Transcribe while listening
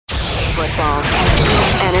Football,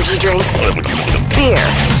 energy drinks, beer,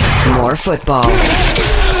 more football.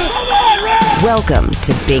 Welcome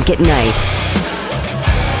to Bink at Night.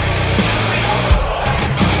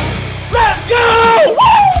 Let's go!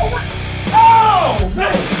 Woo! Oh,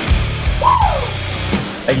 man! Woo!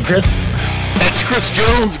 Thank you, Chris. That's Chris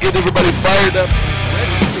Jones getting everybody fired up,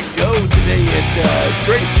 ready to go today at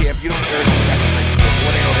training camp. You know, Eric,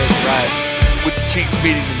 one Arrowhead Drive with the Chiefs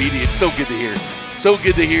meeting the media. It's so good to hear. So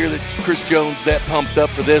good to hear that Chris Jones that pumped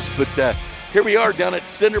up for this. But here we are down at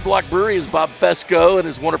Cinder Block Brewery as Bob Fesco and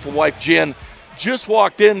his wonderful wife Jen just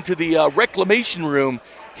walked into the reclamation room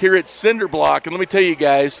here at Cinder Block. And let me tell you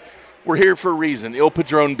guys, we're here for a reason. Il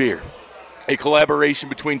Padrone Beer, a collaboration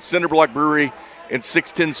between Cinder Block Brewery and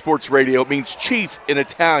 610 Sports Radio. It means chief in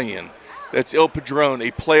Italian. That's Il Padrone,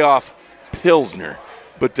 a playoff Pilsner.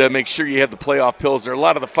 But make sure you have the playoff Pilsner. A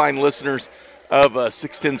lot of the fine listeners of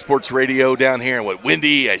 610 Sports Radio down here.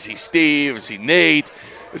 Wendy, I see Steve, I see Nate,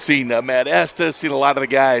 I've seen Matt Estes, I've seen a lot of the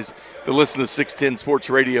guys that listen to 610 Sports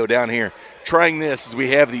Radio down here. Trying this as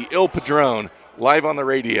we have the Il Padrone live on the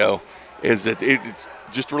radio. It's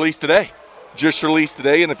just released today.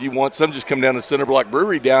 And if you want some, just come down to Cinder Block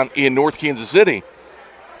Brewery down in North Kansas City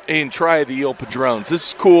and try the Il Padrones. This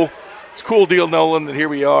is cool. It's a cool deal, Nolan, that here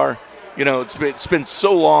we are. You know, it's been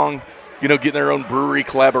so long, you know, getting our own brewery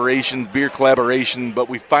collaboration, beer collaboration, but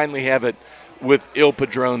we finally have it with Il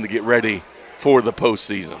Padrone to get ready for the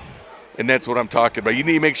postseason. And that's what I'm talking about. You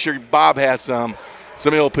need to make sure Bob has some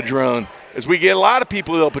Il Padrone, as we get a lot of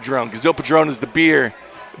people Il Padrone, because Il Padrone is the beer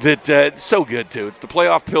that it's so good, too. It's the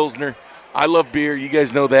playoff Pilsner. I love beer. You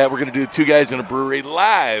guys know that. We're going to do Two Guys in a Brewery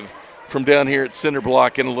live from down here at Cinder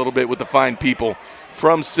Block in a little bit with the fine people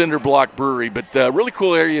from Cinder Block Brewery. But really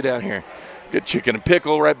cool area down here. Good chicken and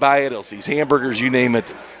pickle right by it. LC's Hamburgers, you name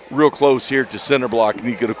it, real close here to Cinder Block. And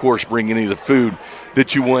you could, of course, bring any of the food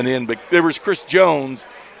that you want in. But there was Chris Jones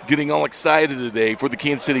getting all excited today for the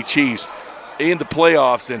Kansas City Chiefs and the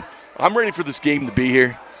playoffs. And I'm ready for this game to be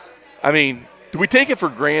here. I mean, do we take it for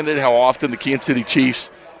granted how often the Kansas City Chiefs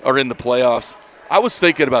are in the playoffs? I was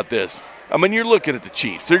thinking about this. I mean, you're looking at the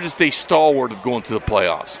Chiefs. They're just a stalwart of going to the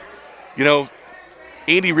playoffs. You know,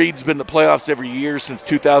 Andy Reid's been in the playoffs every year since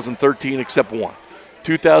 2013 except one.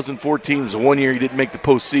 2014 was the 1 year he didn't make the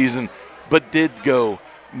postseason, but did go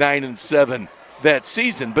 9-7 that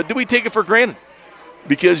season. But do we take it for granted?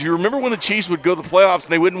 Because you remember when the Chiefs would go to the playoffs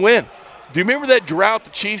and they wouldn't win. Do you remember that drought the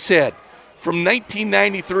Chiefs had from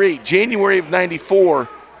 1993, January of 94,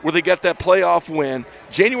 where they got that playoff win?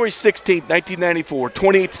 January 16th, 1994,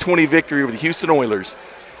 28-20 victory over the Houston Oilers.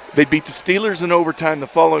 They beat the Steelers in overtime the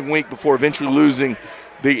following week before eventually losing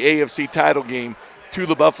the AFC title game to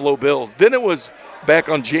the Buffalo Bills. Then it was back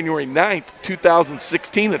on January 9th,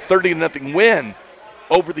 2016, a 30-0 win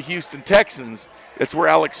over the Houston Texans. That's where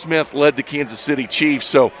Alex Smith led the Kansas City Chiefs.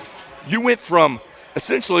 So you went from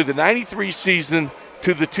essentially the 93 season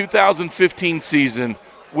to the 2015 season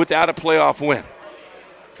without a playoff win.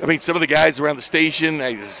 I mean, some of the guys around the station,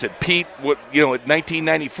 I said, Pete, at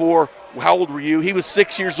 1994, how old were you? He was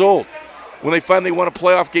 6 years old. When they finally won a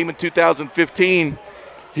playoff game in 2015,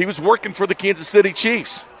 he was working for the Kansas City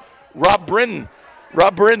Chiefs. Rob Britton,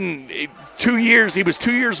 2 years, he was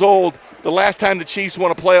 2 years old the last time the Chiefs won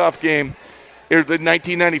a playoff game in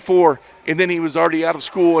 1994, and then he was already out of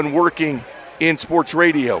school and working in sports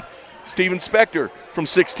radio. Steven Spector from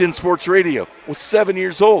 610 Sports Radio was 7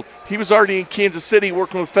 years old. He was already in Kansas City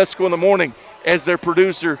working with Fesco in the Morning as their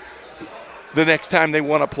producer the next time they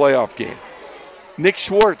won a playoff game. Nick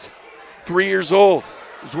Schwerdt, 3 years old,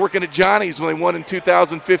 was working at Johnny's when they won in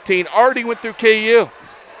 2015. Already went through KU.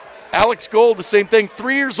 Alex Gold, the same thing,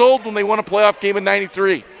 3 years old when they won a playoff game in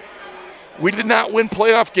 93. We did not win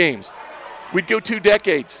playoff games. We'd go 2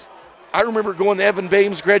 decades. I remember going to Evan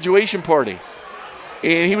Bame's graduation party.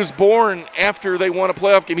 And he was born after they won a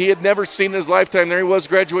playoff game. He had never seen in his lifetime. There he was,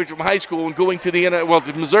 graduating from high school and going to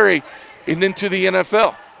to Missouri and then to the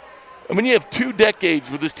NFL. I mean, you have 2 decades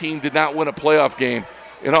where this team did not win a playoff game,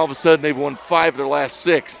 and all of a sudden they've won 5 of their last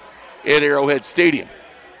 6 at Arrowhead Stadium.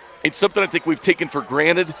 It's something I think we've taken for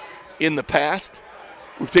granted in the past.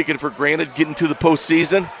 We've taken it for granted getting to the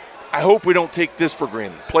postseason. I hope we don't take this for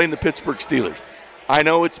granted, playing the Pittsburgh Steelers. I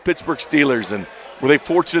know it's Pittsburgh Steelers, and were they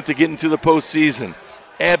fortunate to get into the postseason?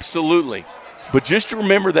 Absolutely. But just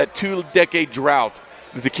remember that 2-decade drought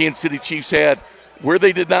that the Kansas City Chiefs had where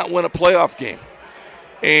they did not win a playoff game.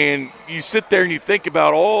 And you sit there and you think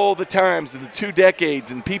about all the times in the 2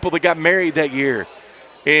 decades and people that got married that year.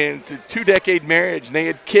 And it's a 2-decade marriage, and they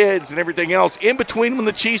had kids and everything else in between when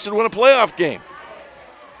the Chiefs had won a playoff game.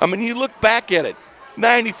 I mean, you look back at it.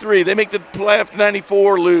 93, they make the playoffs in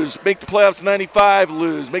 94, lose. Make the playoffs in 95,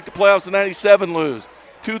 lose. Make the playoffs in 97, lose.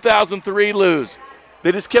 2003, lose.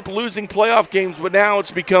 They just kept losing playoff games, but now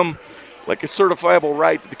it's become like a certifiable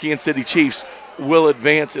right that the Kansas City Chiefs will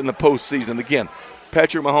advance in the postseason. Again,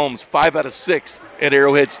 Patrick Mahomes, 5 out of 6 at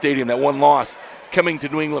Arrowhead Stadium. That one loss coming to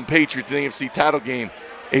New England Patriots in the AFC title game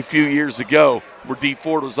a few years ago where Dee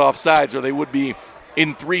Ford was offsides, or they would be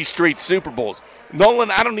in 3 straight Super Bowls.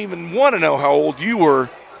 Nolan, I don't even want to know how old you were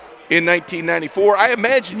in 1994. I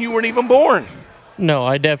imagine you weren't even born. No,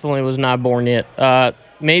 I definitely was not born yet.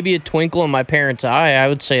 Maybe a twinkle in my parents' eye, I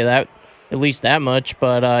would say that, at least that much.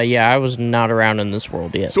 But, yeah, I was not around in this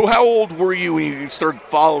world yet. So how old were you when you started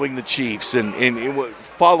following the Chiefs and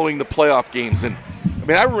following the playoff games? And, I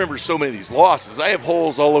mean, I remember so many of these losses. I have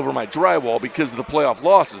holes all over my drywall because of the playoff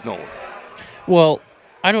losses, Nolan. Well,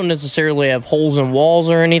 I don't necessarily have holes in walls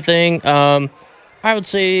or anything. I would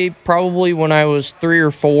say probably when I was 3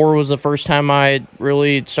 or 4 was the first time I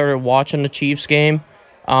really started watching the Chiefs game.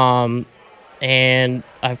 And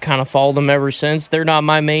I've kind of followed them ever since. They're not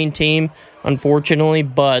my main team, unfortunately,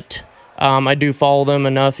 but I do follow them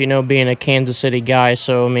enough, being a Kansas City guy.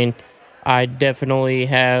 So, I mean, I definitely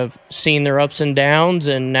have seen their ups and downs,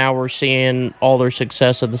 and now we're seeing all their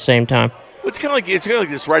success at the same time. It's kind of like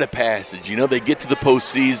this rite of passage. They get to the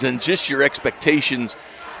postseason, just your expectations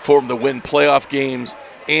for them to win playoff games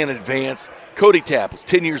and advance. Cody Tapp was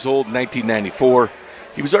 10 years old in 1994.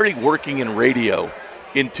 He was already working in radio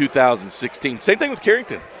in 2016. Same thing with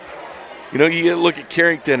Carrington. You look at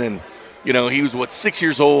Carrington and, he was, 6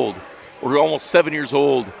 years old or almost 7 years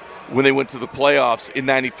old when they went to the playoffs in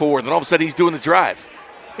 94. Then all of a sudden he's doing the drive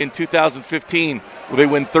in 2015 where they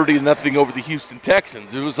win 30-0 over the Houston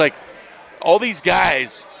Texans. It was like all these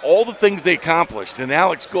guys, all the things they accomplished, and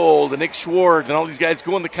Alex Gold and Nick Schwerdt and all these guys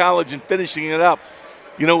going to college and finishing it up,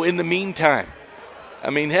 in the meantime. I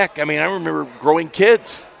remember growing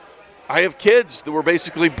kids. I have kids that were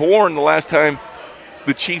basically born the last time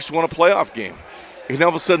the Chiefs won a playoff game. And all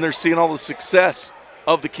of a sudden they're seeing all the success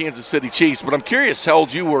of the Kansas City Chiefs. But I'm curious how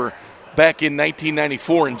old you were back in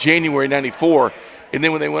 1994, in January 94, and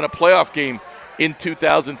then when they won a playoff game in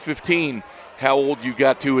 2015, how old you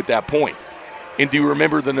got to at that point. And do you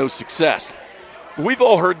remember the no success? We've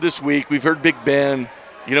all heard this week, we've heard Big Ben,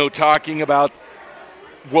 talking about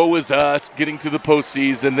woe is us getting to the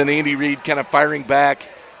postseason, then Andy Reid kind of firing back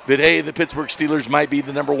that, hey, the Pittsburgh Steelers might be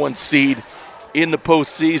the number 1 seed in the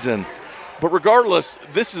postseason. But regardless,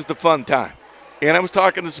 this is the fun time. And I was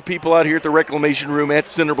talking to some people out here at the Reclamation Room at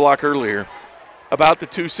Cinder Block earlier about the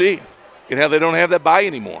 2 seed and how they don't have that bye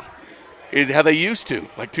anymore. And how they used to.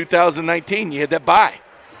 Like 2019, you had that bye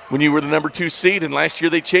when you were the number 2 seed, and last year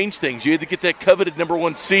they changed things. You had to get that coveted number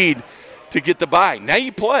 1 seed to get the bye. Now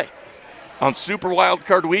you play on Super Wild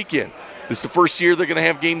Card Weekend. This is the first year they're going to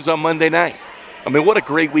have games on Monday night. I mean, what a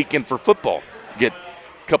great weekend for football. You get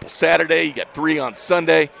a couple Saturday, you got 3 on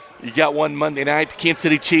Sunday, you got 1 Monday night. The Kansas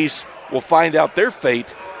City Chiefs will find out their fate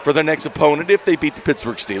for their next opponent if they beat the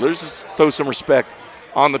Pittsburgh Steelers. Just throw some respect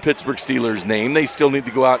on the Pittsburgh Steelers name. They still need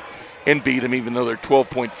to go out and beat them, even though they're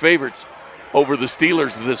 12-point favorites over the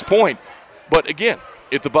Steelers at this point. But again,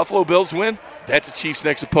 if the Buffalo Bills win, that's the Chiefs'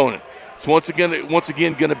 next opponent. It's once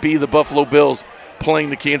again going to be the Buffalo Bills playing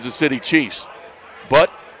the Kansas City Chiefs.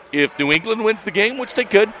 But if New England wins the game, which they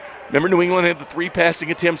could, remember New England had the 3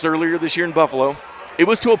 passing attempts earlier this year in Buffalo. It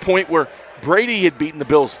was to a point where Brady had beaten the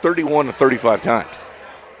Bills 31 to 35 times.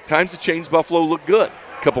 Times have changed. Buffalo looked good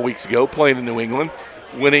a couple weeks ago playing in New England,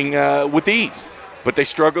 winning with ease. But they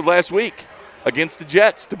struggled last week against the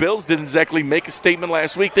Jets. The Bills didn't exactly make a statement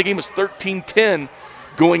last week. The game was 13-10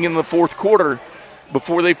 going into the fourth quarter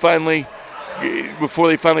before they finally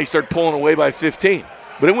started pulling away by 15.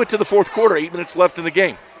 But it went to the fourth quarter, 8 minutes left in the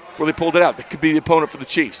game before they pulled it out. That could be the opponent for the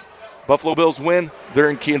Chiefs. Buffalo Bills win.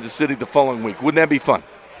 They're in Kansas City the following week. Wouldn't that be fun?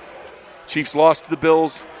 Chiefs lost to the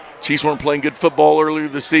Bills. Chiefs weren't playing good football earlier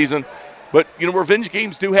this season. But, revenge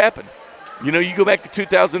games do happen. You go back to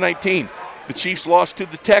 2019. The Chiefs lost to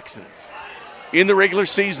the Texans in the regular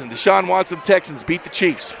season. Deshaun Watson Texans beat the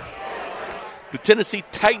Chiefs. The Tennessee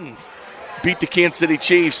Titans beat the Kansas City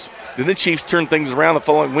Chiefs. Then the Chiefs turned things around the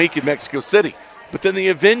following week in Mexico City. But then they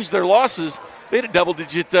avenged their losses. They had a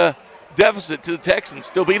double-digit deficit to the Texans.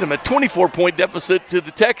 Still beat them. A 24-point deficit to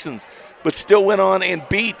the Texans. But still went on and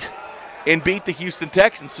beat the Houston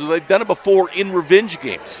Texans. So they've done it before in revenge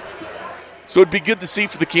games. So it'd be good to see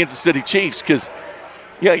for the Kansas City Chiefs because,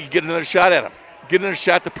 you get another shot at them. Get another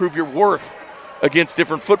shot to prove your worth against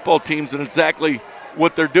different football teams and exactly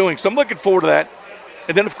what they're doing. So I'm looking forward to that.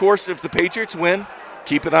 And then, of course, if the Patriots win,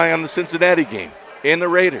 keep an eye on the Cincinnati game and the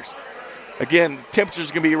Raiders. Again,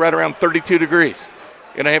 temperature's going to be right around 32 degrees.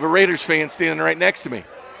 and I have a Raiders fan standing right next to me.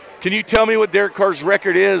 Can you tell me what Derek Carr's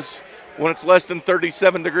record is when it's less than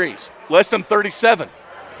 37 degrees? Less than 37.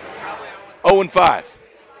 0-5.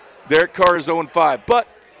 Derek Carr is 0-5. But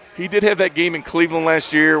he did have that game in Cleveland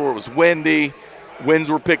last year where it was windy. Winds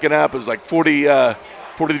were picking up. It was like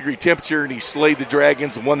 40-degree temperature, and he slayed the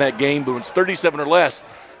Dragons and won that game. But when it's 37 or less,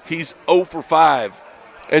 he's 0-5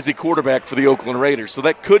 as a quarterback for the Oakland Raiders. So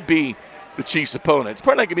that could be the Chiefs' opponent. It's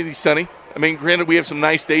probably not going to be sunny. I mean, granted, we have some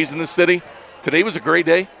nice days in this city. Today was a great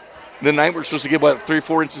day. Tonight we're supposed to get, 3 or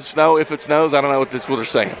 4 inches of snow. If it snows, I don't know what they're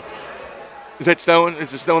saying. Is that snowing?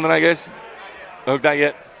 Is it snowing tonight, guys? Oh, not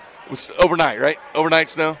yet. It was overnight, right? Overnight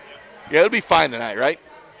snow? Yeah, it'll be fine tonight, right?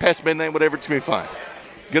 Past midnight, whatever, it's going to be fine.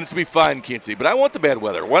 Going to be fine, can't see. But I want the bad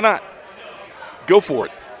weather. Why not? Go for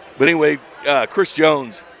it. But anyway, Chris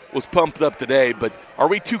Jones was pumped up today. But are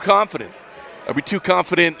we too confident? Are we too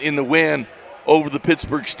confident in the win over the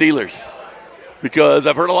Pittsburgh Steelers? Because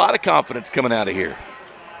I've heard a lot of confidence coming out of here.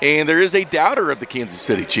 And there is a doubter of the Kansas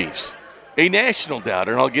City Chiefs, a national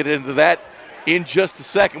doubter, and I'll get into that in just a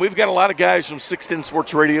second. We've got a lot of guys from 610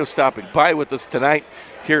 Sports Radio stopping by with us tonight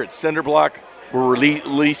here at Cinder Block. We're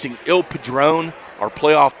releasing Il Padrone, our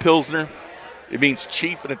playoff Pilsner. It means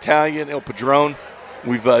chief in Italian, Il Padrone.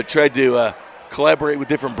 We've tried to collaborate with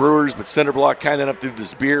different brewers, but Cinder Block kind enough to do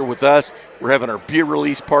this beer with us. We're having our beer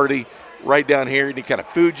release party right down here. Any kind of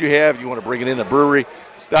food you have, you want to bring it in the brewery,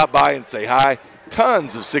 stop by and say hi.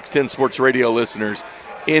 Tons of 610 Sports Radio listeners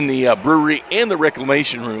in the brewery and the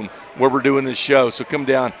reclamation room where we're doing this show. So come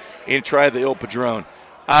down and try the Il Padrone.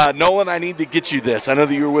 Nolan, I need to get you this. I know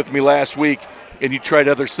that you were with me last week and you tried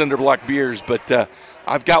other Cinder Block beers, but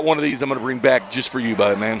I've got one of these I'm going to bring back just for you,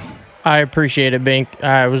 bud, man. I appreciate it, Bink.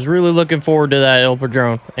 I was really looking forward to that Il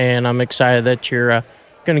Padrone, and I'm excited that you're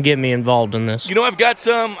going to get me involved in this. You know, I've got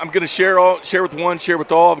some. I'm going to share with one, share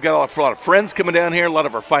with all. I've got a lot of friends coming down here, a lot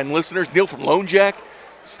of our fine listeners. Neil from Lone Jack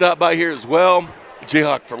stopped by here as well.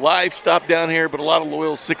 Jayhawk for Life stopped down here, but a lot of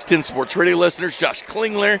loyal 610 Sports Radio listeners. Josh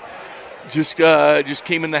Klingler just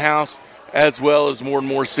came in the house, as well as more and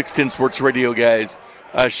more 610 Sports Radio guys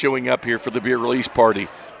showing up here for the beer release party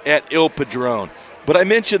at Il Padrone. But I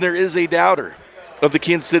mentioned there is a doubter of the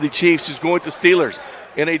Kansas City Chiefs who's going with the Steelers,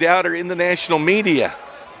 and a doubter in the national media.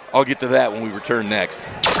 I'll get to that when we return next.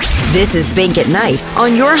 This is Bink at Night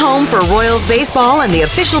on your home for Royals baseball and the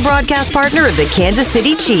official broadcast partner of the Kansas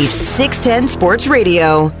City Chiefs, 610 Sports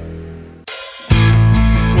Radio.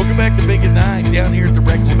 Welcome back to Bink at Night down here at the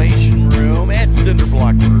Reclamation Room at Cinder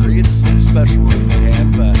Block Brewery. It's a special room they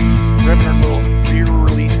have. We're having our little beer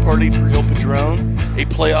release party for Il Padrone, a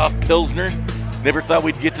playoff Pilsner. Never thought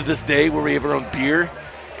we'd get to this day where we have our own beer.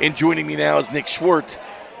 And joining me now is Nick Schwerdt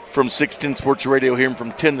from 610 Sports Radio, here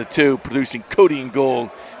from 10 to 2, producing Cody and Gold.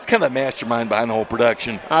 It's kind of the mastermind behind the whole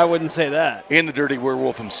production. I wouldn't say that. And the dirty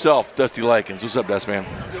werewolf himself, Dusty Likins. What's up, Dust Man?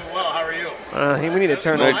 Doing well. How are you? We need to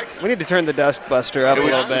turn the Dust Buster up a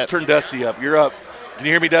little bit. Let's turn Dusty up. You're up. Can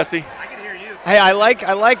you hear me, Dusty? I can hear you. Hey, I like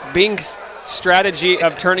Bink's strategy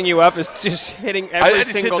of turning you up is just hitting every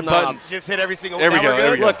single knob. Buttons. Just hit every single. There we go.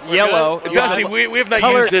 There we go. Look, yellow. Dusty, we have not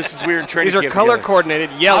used this since we were in training These camp are color together. coordinated.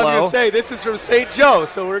 I Yellow. was going to say, this is from St. Joe,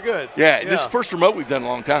 so we're good. Yeah, this is the first remote we've done in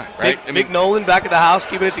a long time, right? Big Nolan back at the house,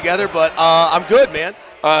 keeping it together, but I'm good, man.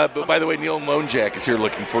 But by the way, Neil Lone Jack is here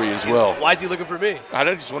looking for you as well. Why is he looking for me? I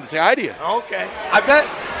just want to say hi to you. Okay.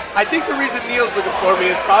 I think the reason Neil's looking for me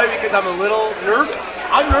is probably because I'm a little nervous.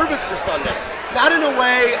 I'm nervous for Sunday. Not in a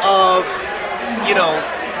way of,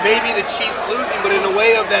 maybe the Chiefs losing, but in a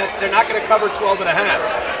way of that they're not going to cover 12 and a half.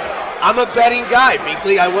 I'm a betting guy,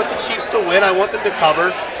 Binkley. I want the Chiefs to win. I want them to cover,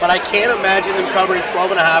 but I can't imagine them covering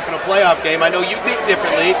 12 and a half in a playoff game. I know you think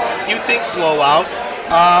differently. You think blowout.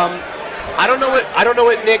 I don't know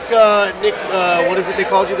what Nick, what is it they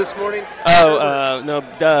called you this morning?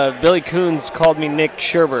 Billy Coons called me Nick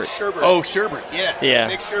Schwerdt. Oh, Sherbert. Yeah.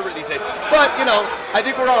 Nick Schwerdt these days. But, I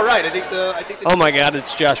think we're all right. I think the Oh my God,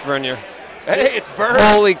 it's Josh Vernier. Hey, it's Vern.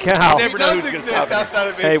 Holy cow. Never He know does who's exist gonna stop outside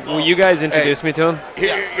of Hey, baseball. will you guys introduce me to him?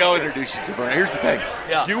 I'll introduce you to Vern. Here's the thing.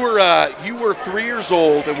 Yeah. You were 3 years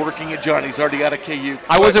old and working at Johnny's, already out of KU.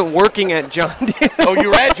 I wasn't working at John Deere. Oh, you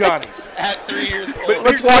were at Johnny's. At 3 years old. But Let's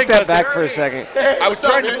here's the walk thing, that Dustin. back for a second. I was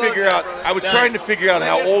trying to figure out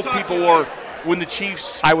how old people were when the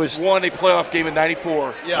Chiefs won a playoff game in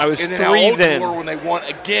 '94. I was and then 3 how old then. you were when they won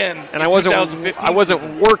again And in I wasn't 2015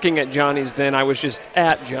 season. working at Johnny's then. I was just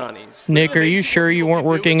at Johnny's. Nick, are you sure you weren't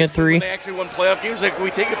working at 3? When they actually won playoff games, like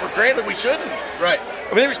we take it for granted, we shouldn't. Right. I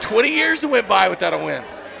mean, there was 20 years that went by without a win.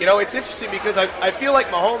 It's interesting because I feel like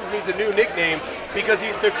Mahomes needs a new nickname because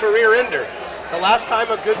he's the career ender. The last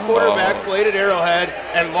time a good quarterback played at Arrowhead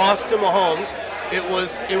and lost to Mahomes it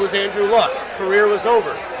was Andrew Luck. Career was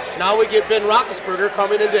over. Now we get Ben Roethlisberger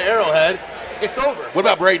coming into Arrowhead. It's over. What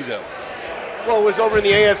about Brady, though? Well, it was over in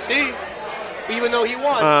the AFC. Even though he won,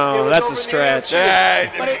 it was that's over a stretch.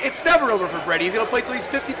 But it's never over for Brady. He's going to play till he's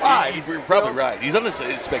 55. You're probably right. He's on this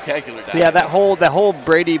spectacular diet. Yeah, that whole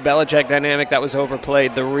Brady-Belichick dynamic that was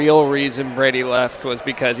overplayed. The real reason Brady left was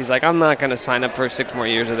because he's like, I'm not going to sign up for 6 more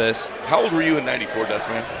years of this. How old were you in '94,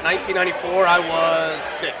 Dustman? 1994, I was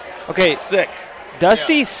 6. Okay, 6.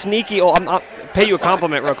 Dusty, sneaky old. I'll pay you a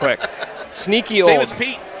compliment real quick. Sneaky old. Same as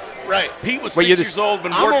Pete. Right. Pete was But 6 years old,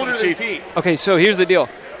 been I'm working older with than Chief. Pete. Okay, so here's the deal.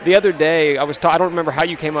 The other day, I don't remember how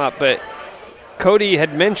you came up, but Cody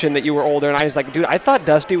had mentioned that you were older, and I was like, dude, I thought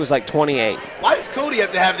Dusty was like 28. Why does Cody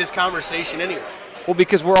have to have this conversation anyway? Well,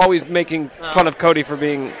 because we're always making fun of Cody for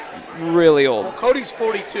being really old. Well, Cody's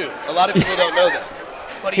 42. A lot of people don't know that.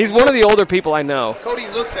 But He's one of the older people I know. Cody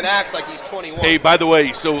looks and acts like he's 21. Hey, by the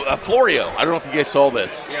way, so Florio, I don't know if you guys saw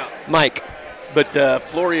this. Yeah. Mike. But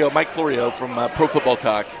Mike Florio from Pro Football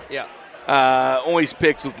Talk, Yeah. always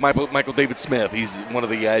picks with Michael David Smith. He's one of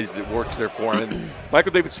the guys that works there for him. And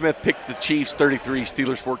Michael David Smith picked the Chiefs 33,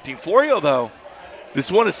 Steelers 14. Florio, though, this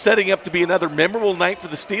one is setting up to be another memorable night for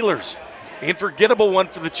the Steelers. An unforgettable one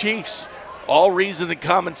for the Chiefs. All reason and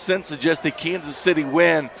common sense suggest a Kansas City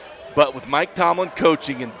win. But with Mike Tomlin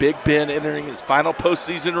coaching and Big Ben entering his final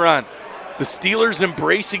postseason run, the Steelers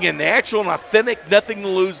embracing a natural and authentic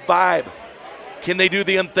nothing-to-lose vibe. Can they do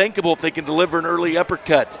the unthinkable if they can deliver an early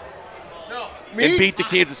uppercut and beat the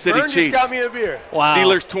Kansas City Vern Chiefs? just got me a beer. Wow.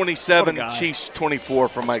 Steelers 27, What a guy. Chiefs 24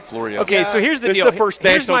 from Mike Florio. Okay, so here's the This is deal. the first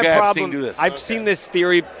Here's national my guy I've problem. seen do this. I've seen this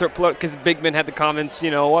theory float because Big Ben had the comments, we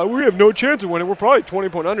have no chance of winning. We're probably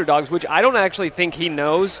 20-point underdogs, which I don't actually think he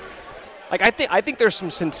knows. Like, I think there's some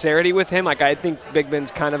sincerity with him. Like, I think Big Ben's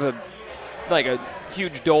kind of a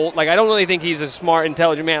huge dolt. Like, I don't really think he's a smart,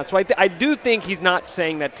 intelligent man. So I do think he's not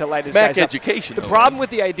saying that to light his guys up. education. The problem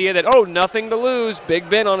with the idea that, nothing to lose, Big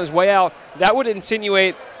Ben on his way out, that would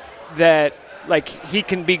insinuate that, like, he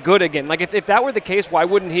can be good again. Like, if that were the case, why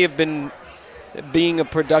wouldn't he have been being a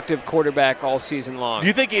productive quarterback all season long? Do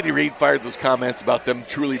you think Andy Reid fired those comments about them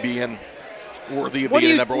truly being worthy of What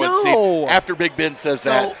being do a number one you seed? know? After Big Ben says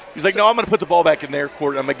that, he's like, no, I'm going to put the ball back in their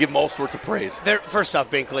court. I'm going to give them all sorts of praise. First off,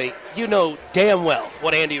 Binkley, you know damn well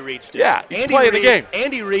what Andy Reid's doing. Yeah, he's playing the game.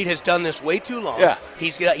 Andy Reid has done this way too long. Yeah. He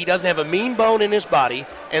doesn't have a mean bone in his body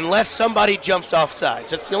unless somebody jumps off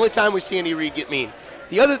sides. That's the only time we see Andy Reid get mean.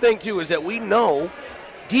 The other thing, too, is that we know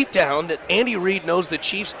deep down that Andy Reid knows the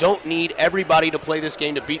Chiefs don't need everybody to play this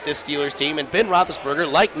game to beat this Steelers team, and Ben Roethlisberger,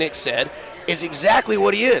 like Nick said, is exactly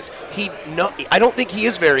what he is. I don't think he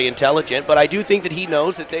is very intelligent, but I do think that he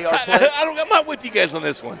knows that they are playing. I'm not with you guys on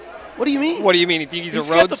this one. What do you mean? What do you mean? You think he's a got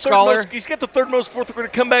Rhodes the third Scholar? He's got the third most fourth quarter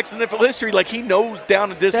comebacks in NFL history. Like, he knows down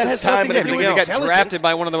and distance has time nothing and to do everything with else. He got drafted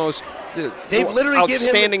by one of the most They've literally given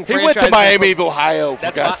him- outstanding He went to franchises. Miami of Ohio, for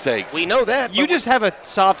That's God's why- sakes. We know that. You but just have a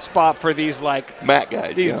soft spot for these, like, Matt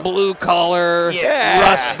guys. these yeah. blue collar, Yeah.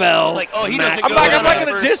 Rust Belt. Like, he Mac- doesn't go I'm down not on going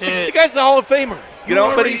the to first diss him. hit. The guy's a Hall of Famer. You But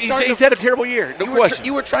already he's started had a terrible year. No question.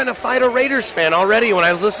 You were trying to fight a Raiders fan already when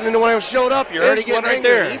I was listening to when I showed up. You're already There's one getting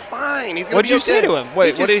right angry. there. He's fine. He's going What'd to be you say okay. to him?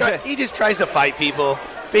 Wait, what did he say? He just tries to fight people.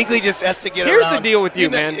 Binkley just has to get Here's around. the deal with you,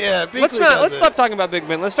 know- man. Yeah, Binkley let's does it. stop talking about Big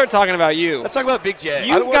Ben. Let's start talking about you. Let's talk about Big J.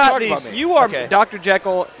 You've wanna got talk about these. me. You are Okay. Dr.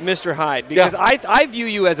 Jekyll, Mr. Hyde, because Yeah. I view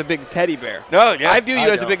you as a big teddy bear. No, yeah. I view you I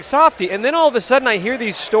as a don't. big softie, and then all of a sudden I hear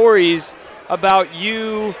these stories about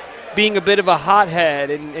you being a bit of a hothead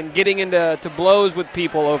and getting into blows with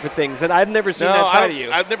people over things, and I've never seen that side of you.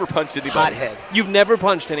 I've never punched anybody. Hothead. You've never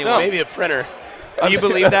punched anyone. Maybe a printer. Do you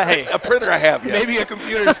believe that? Hey, A printer I have, yes. Maybe a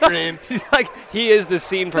computer screen. he's like he is the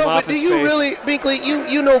scene from No, but Office do you Space. really, Binkley,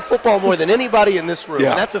 you know football more than anybody in this room,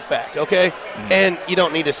 Yeah. and that's a fact, okay? And you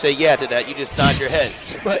don't need to say yeah to that. You just nod your head.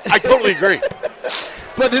 But I totally agree.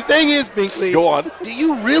 But the thing is, Binkley, Go on. do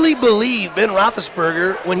you really believe Ben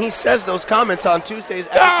Roethlisberger when he says those comments on Tuesdays?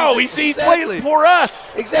 No, he's playing for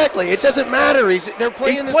us. Exactly. It doesn't matter. They're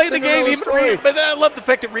playing He's this playing the game. Cinderella Even story. Reed, but I love the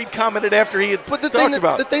fact that Reed commented after he had But the talked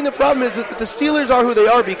about the problem is that the Steelers are who they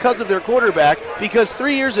are because of their quarterback. Because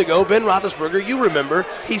 3 years ago, Ben Roethlisberger, you remember,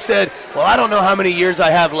 he said, well, I don't know how many years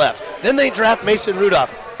I have left. Then they draft Mason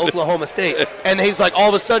Rudolph, Oklahoma State. And he's like all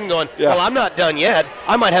of a sudden going, well, I'm not done yet.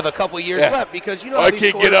 I might have a couple years left because you know how I these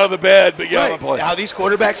can't get out of the bed, but yeah, I'm Right. playing. How these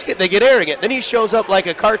quarterbacks get arrogant. Then he shows up like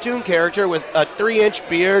a cartoon character with a 3-inch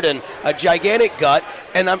beard and a gigantic gut.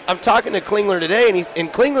 And I'm talking to Klingler today,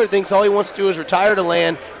 and Klingler thinks all he wants to do is retire to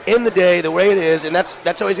land in the day the way it is, and that's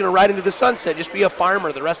how he's going to ride into the sunset. Just be a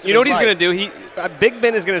farmer the rest of his life. You know what he's going to do? Big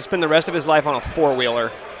Ben is going to spend the rest of his life on a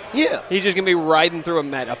four-wheeler. Yeah. He's just going to be riding through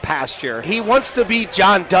a pasture. He wants to be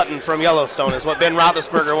John Dutton from Yellowstone is what Ben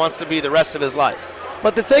Roethlisberger wants to be the rest of his life.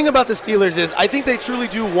 But the thing about the Steelers is I think they truly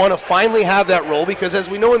do want to finally have that role because, as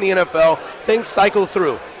we know in the NFL, things cycle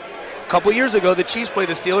through. A couple years ago, the Chiefs played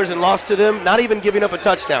the Steelers and lost to them, not even giving up a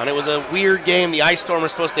touchdown. It was a weird game. The ice storm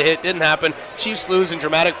was supposed to hit. Didn't happen. Chiefs lose in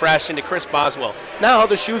dramatic fashion to Chris Boswell. Now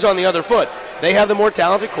the shoe's on the other foot. They have the more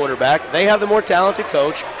talented quarterback. They have the more talented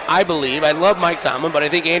coach, I believe. I love Mike Tomlin, but I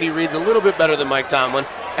think Andy Reid's a little bit better than Mike Tomlin.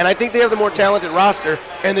 And I think they have the more talented roster.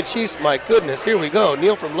 And the Chiefs, my goodness, here we go.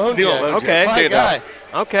 Neil from Lone Jet. Okay. My guy.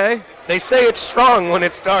 Okay. They say it's strong when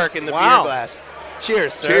it's dark in the beer glass.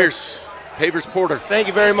 Cheers, sir. Cheers. Havers Porter. Thank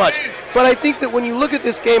you very much. But I think that when you look at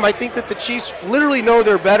this game, I think that the Chiefs literally know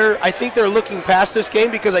they're better. I think they're looking past this game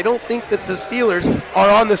because I don't think that the Steelers are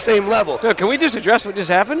on the same level. No, can we just address what just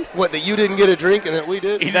happened? What, that you didn't get a drink and that we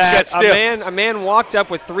did? He just got stiffed. A man walked up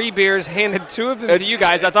with 3 beers, handed 2 of them to you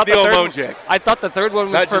guys. I thought the third one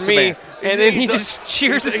was Not for just a me, man. and then he just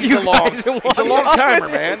cheers us you guys. He's a long timer,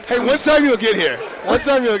 man. Hey, one time you'll get here. One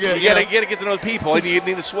time you'll get here. You gotta get to know the people, and you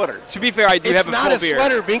need a sweater. To be fair, I do have a full beer. It's not a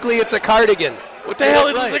sweater, Binkley. It's a cardigan. What the hell?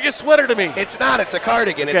 It looks like a sweater to me. It's not. It's a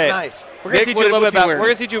cardigan. Okay. It's nice. We're going to teach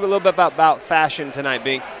you a little bit about fashion tonight,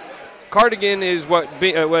 Bink. Cardigan is what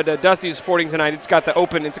Dusty's sporting tonight. It's got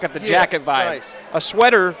the jacket vibe. Nice. A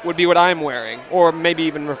sweater would be what I'm wearing, or maybe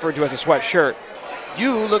even referred to as a sweatshirt.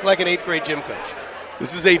 You look like an 8th grade gym coach.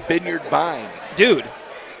 This is a Vineyard Vines. Dude,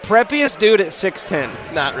 preppiest dude at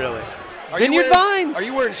 6'10". Not really. Vineyard Vines. Are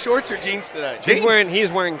you wearing shorts or jeans tonight? He's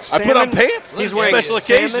wearing salmon. I put on pants. He's This is a wearing special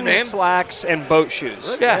occasion, salmon, man. slacks, and boat shoes.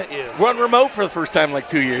 at you. Run remote for the first time in like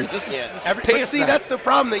 2 years. This is But pants see, night. that's the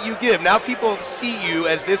problem that you give. Now people see you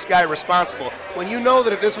as this guy responsible. When you know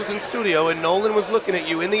that if this was in studio and Nolan was looking at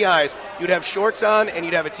you in the eyes, you'd have shorts on and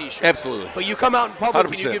you'd have a T-shirt. Absolutely. But you come out in public 100%.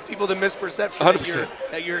 and you give people the misperception 100%.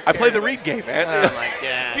 that you're I play the carrying. read game, man. Oh, my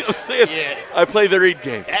God. You know what I'm saying? Yeah. I play the read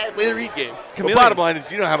game. Yeah, play the read game. Well, bottom line is,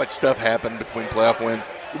 you know how much stuff happened between playoff wins.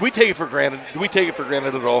 We take it for granted. Do we take it for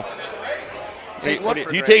granted at all? Take what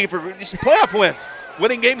for Do you granted? take it for just playoff wins?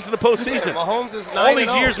 Winning games in the postseason. Mahomes is 9-0. All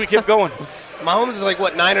these years we kept going. Mahomes is like,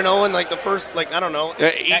 what, 9-0 in like the first, I don't know.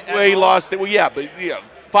 He lost it. Well, yeah, but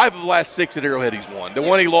 5 of the last 6 at Arrowhead he's won. The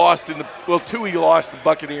one he lost 2 he lost the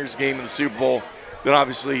Buccaneers game in the Super Bowl. Then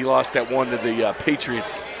obviously he lost that one to the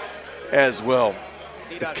Patriots as well.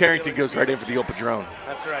 As Carrington goes right in for the El Padrone.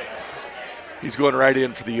 That's right. He's going right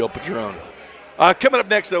in for the El Padrone. Coming up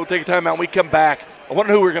next, though, we'll take a timeout. When we come back, I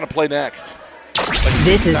wonder who we're going to play next.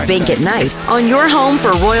 This is Bink at Night on your home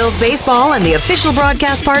for Royals baseball and the official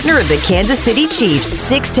broadcast partner of the Kansas City Chiefs,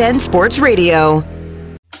 610 Sports Radio.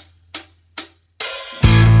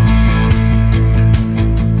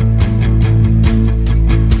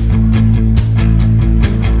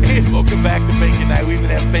 And welcome back to Bink at Night. We even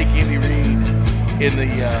have fake Andy Reid in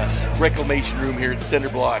the reclamation room here at the Cinder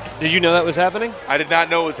Block. Did you know that was happening? I did not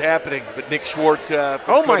know it was happening, but Nick Schwerdt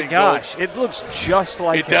from Oh, my Cody gosh. Gold. It looks just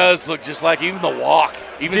like It does look just like even the walk,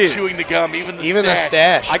 even Dude. chewing the gum, even the Even the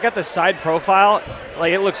stash. stash. I got the side profile.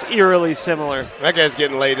 Like, it looks eerily similar. That guy's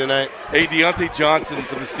getting laid tonight. Hey, Deontay Johnson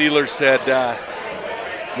from the Steelers said,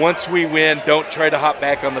 once we win, don't try to hop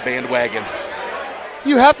back on the bandwagon.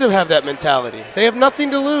 You have to have that mentality. They have nothing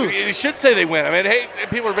to lose. You should say they win. I mean, hey,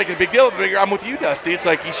 people are making a big deal of it. I'm with you, Dusty. It's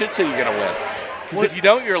like you should say you're going to win. Because if you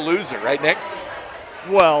don't, you're a loser, right, Nick?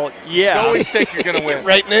 Well, yeah. You always think you're going to win.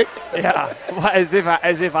 Right, Nick? Yeah. As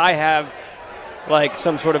if I have, like,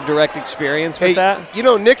 some sort of direct experience with that. You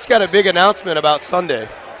know, Nick's got a big announcement about Sunday.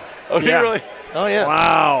 Oh, Yeah. really? Oh, yeah.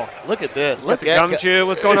 Wow. Look at this. Look Look the at gumshoe.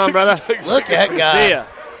 What's going on, brother? Look at guy. See ya.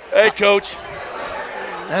 Hey, Coach.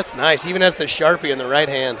 That's nice. Even has the Sharpie in the right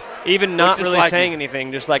hand. Even not just really like saying it.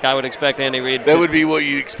 anything, just like I would expect Andy Reid. That would be what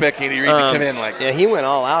you'd expect Andy Reid to come in like. Yeah, he went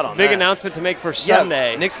all out on Big that. announcement to make for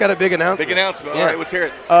Sunday. Yeah, Nick's got a big announcement. Big announcement. Yeah. All right, let's hear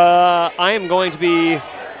it. I am going to be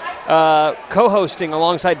co-hosting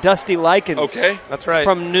alongside Dusty Likins. Okay. That's right.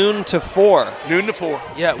 From noon to 4. Noon to 4.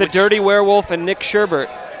 Yeah, The Dirty Werewolf and Nick Schwerdt.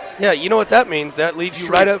 Yeah, you know what that means? That leads you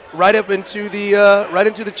right up into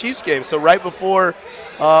the Chiefs game. So right before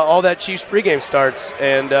all that Chiefs pregame starts,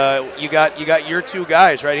 and you got your 2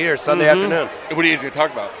 guys right here Sunday afternoon. What are you guys going to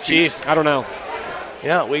talk about? Chiefs. I don't know.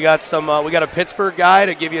 Yeah, we got a Pittsburgh guy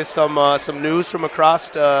to give you some news from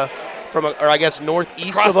across or I guess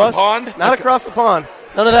northeast Across of us. the pond? Not across the pond.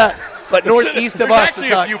 None of that. But northeast of There's us. actually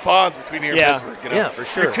a few ponds between here and Yeah. Pittsburgh. You know? Yeah, for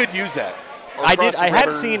sure. You could use that. Or I across did. the I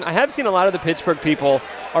river. have seen a lot of the Pittsburgh people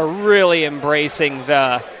are really embracing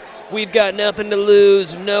the we've got nothing to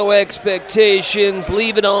lose, no expectations,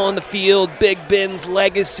 leave it all on the field, Big Ben's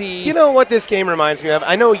legacy. You know what this game reminds me of?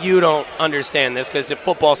 I know you don't understand this because the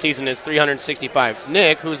football season is 365.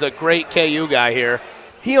 Nick, who's a great KU guy here,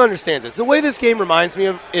 he understands this. The way this game reminds me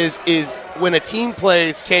of is when a team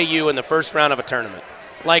plays KU in the first round of a tournament.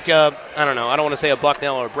 Like I don't know, I don't want to say a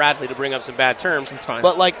Bucknell or a Bradley to bring up some bad terms. That's fine.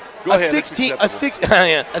 But like Go ahead,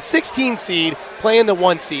 a 16 seed playing the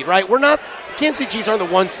 1 seed, right? Kansas City Chiefs aren't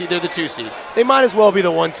the 1 seed, they're the 2 seed. They might as well be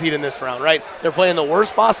the 1 seed in this round, right? They're playing the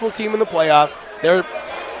worst possible team in the playoffs. They're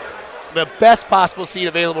the best possible seed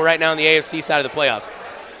available right now in the AFC side of the playoffs.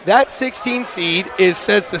 That 16 seed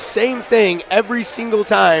says the same thing every single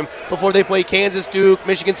time before they play Kansas, Duke,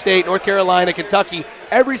 Michigan State, North Carolina, Kentucky.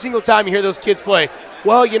 Every single time you hear those kids play,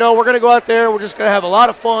 well, we're going to go out there and we're just going to have a lot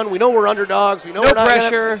of fun. We know we're underdogs. We know we're not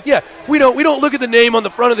pressure. We don't look at the name on the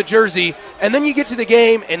front of the jersey. And then you get to the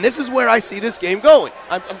game, and this is where I see this game going.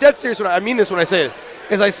 I'm dead serious. I mean this when I say this.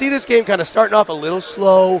 Is I see this game kind of starting off a little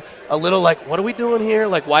slow, a little like, what are we doing here?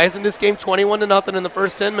 Like, why isn't this game 21-0 in the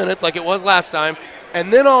first 10 minutes like it was last time?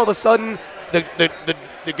 And then all of a sudden,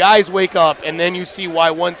 the guys wake up, and then you see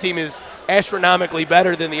why one team is astronomically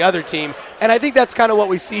better than the other team. And I think that's kind of what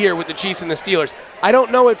we see here with the Chiefs and the Steelers. I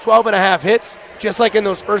don't know if 12.5 hits, just like in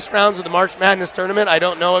those first rounds of the March Madness tournament. I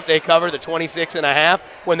don't know if they cover the 26.5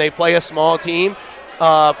 when they play a small team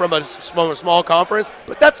from a small conference.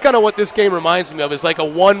 But that's kind of what this game reminds me of, is like a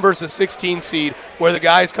 1 versus 16 seed where the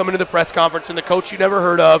guys come into the press conference and the coach you never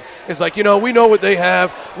heard of is like, we know what they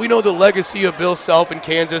have. We know the legacy of Bill Self in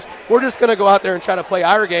Kansas. We're just going to go out there and try to play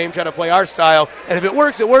our game, try to play our style. And if it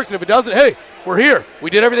works, it works. And if it doesn't, hey, we're here. We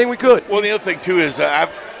did everything we could. Well, the other thing, too, is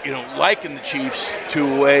I've likened the Chiefs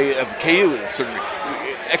to a way of KU in certain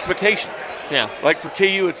expectations. Yeah. Like for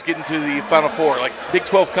KU, it's getting to the Final Four. Like Big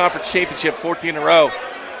 12 Conference Championship, 14 in a row.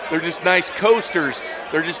 They're just nice coasters.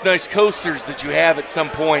 They're just nice coasters that you have at some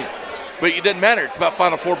point. But it doesn't matter. It's about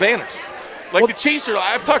Final Four banners. Like the Chiefs are –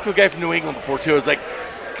 I've talked to a guy from New England before, too. I was like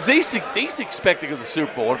 – because they used to expect to go to the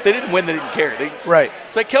Super Bowl. If they didn't win, they didn't care. Right.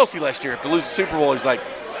 It's like Kelsey last year. If they lose the Super Bowl, he's like,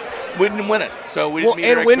 we didn't win it. So we didn't meet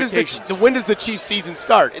our expectations. When does the Chiefs season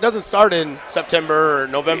start? It doesn't start in September or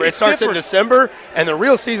November. It starts different. in December, and the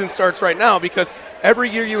real season starts right now because every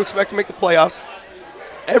year you expect to make the playoffs.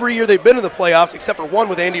 Every year they've been in the playoffs, except for one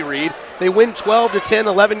with Andy Reid. They win 12 to 10,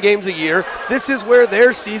 11 games a year. This is where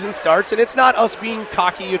their season starts, and it's not us being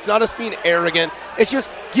cocky. It's not us being arrogant. It's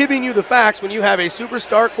just giving you the facts when you have a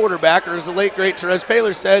superstar quarterback, or as the late, great Therese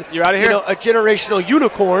Paylor said, you're out of here. A generational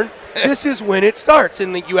unicorn. This is when it starts.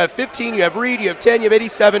 And you have 15, you have Reid, you have 10, you have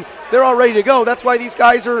 87. They're all ready to go. That's why these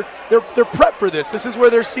guys they're prepped for this. This is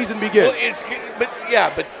where their season begins.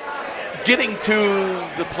 Well, but getting to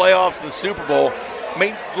the playoffs and the Super Bowl, I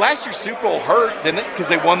mean, last year's Super Bowl hurt, didn't it? Because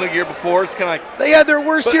they won the year before. It's kind of like they had their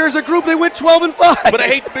worst year as a group. They went 12-5. But I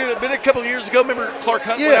hate to be a couple of years ago. Remember, Clark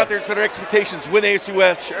Hunt went out there and set our expectations: win the AFC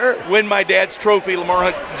West, sure, win my dad's trophy, Lamar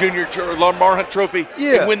Hunt Trophy,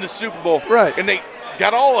 and win the Super Bowl. Right, and they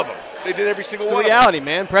got all of them. They did every single one. It's the reality,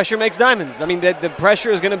 man. Pressure makes diamonds. I mean, the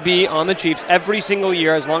pressure is going to be on the Chiefs every single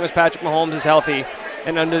year as long as Patrick Mahomes is healthy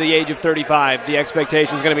and under the age of 35. The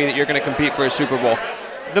expectation is going to be that you're going to compete for a Super Bowl.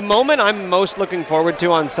 The moment I'm most looking forward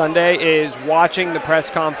to on Sunday is watching the press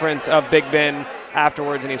conference of Big Ben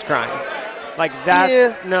afterwards, and he's crying. Like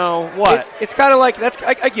that. No, what? It's kind of like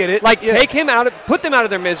I get it. Like take him out, put them out of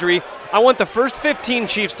their misery. I want the first 15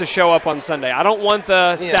 Chiefs to show up on Sunday. I don't want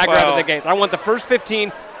the stagger out of the gates. I want the first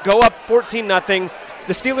 15 go up 14-0.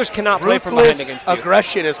 The Steelers cannot play from behind against you.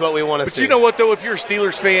 Aggression is what we want to see. But you know what, though? If you're a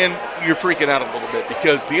Steelers fan, you're freaking out a little bit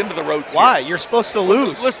because the end of the road's Why? here. You're supposed to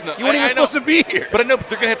lose. Listen, you weren't even supposed to be here. But I know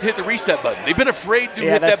they're going to have to hit the reset button. They've been afraid to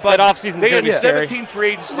hit that button. That offseason's they going to had be 17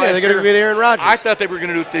 free agents last year. They're going to get Aaron Rodgers. I thought they were going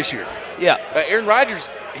to do it this year. Yeah. Aaron Rodgers,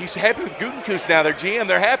 he's happy with Gutekunst now. Their GM,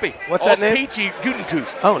 they're happy. What's that name? Peachy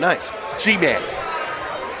Gutekunst. Oh, nice. G-Man.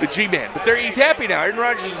 The G-Man. But he's happy now. Aaron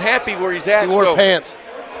Rodgers is happy where he's at. He wore pants.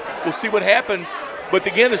 We'll see what happens. But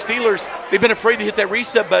again, the Steelers, they've been afraid to hit that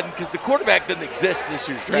reset button because the quarterback doesn't exist in this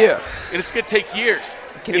year's draft. Yeah. And it's going to take years.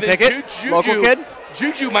 Can you pick it? Local kid?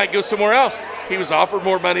 Juju might go somewhere else. He was offered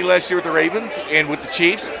more money last year with the Ravens and with the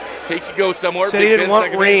Chiefs. He could go somewhere. Said he didn't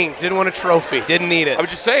want rings, didn't want a trophy, didn't need it. I was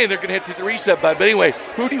just saying they're going to hit the reset button. But anyway,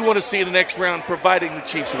 who do you want to see in the next round providing the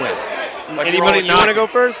Chiefs win? Anybody you want to go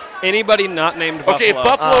first? Anybody not named Buffalo. Okay,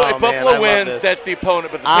 if Buffalo wins, that's the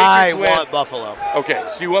opponent. But the Patriots win. I want Buffalo. Okay,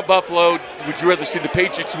 so you want Buffalo. Would you rather see the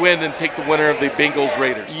Patriots win than take the winner of the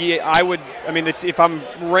Bengals-Raiders? Yeah, I would. I mean, if I'm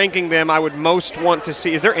ranking them, I would most want to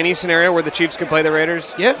see. Is there any scenario where the Chiefs can play the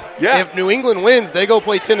Raiders? Yeah. If New England wins, they go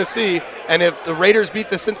play Tennessee, And if the Raiders beat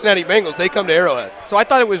the Cincinnati Bengals, they come to Arrowhead. So I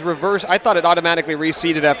thought it was reversed. I thought it automatically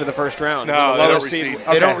reseeded after the first round. No, they don't reseed.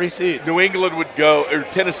 They don't reseed. New England would go, or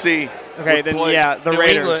Tennessee. Okay, then the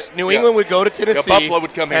Raiders. New England would go to Tennessee. Buffalo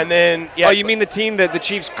would come in. And then, Oh, you mean the team that the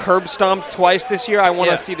Chiefs curb stomped twice this year? I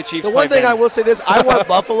want to see the Chiefs The play one thing them. I will say this, I want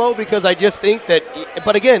Buffalo because I just think that,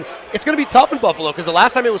 but again, it's going to be tough in Buffalo because the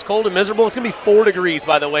last time it was cold and miserable, it's going to be 4 degrees,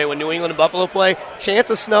 by the way, when New England and Buffalo play. Chance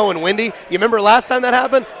of snow and windy. You remember last time that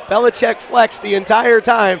happened? Belichick flexed the entire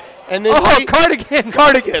time. And then Cardigan.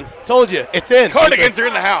 Told you. It's in. Cardigans are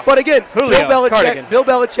in the house. But again, Bill Cardigan.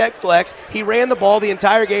 Belichick flex. He ran the ball the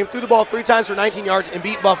entire game, threw the ball 3 times for 19 yards, and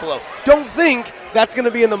beat Buffalo. Don't think that's going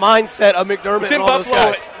to be in the mindset of McDermott and all those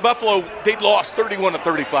guys. Buffalo, they lost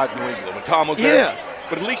 31-35 New England when Tom was there.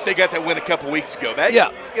 But at least they got that win a couple weeks ago.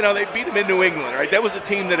 You know, they beat them in New England, right? That was a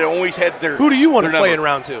team that always had their. Who do you want to play in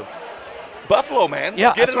round 2? Buffalo, man.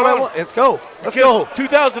 Yeah, Get that's it what on. I want. Let's go. Let's Because go.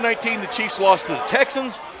 2019, the Chiefs lost to the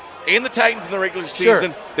Texans and the Titans in the regular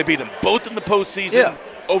season. They beat them both in the postseason,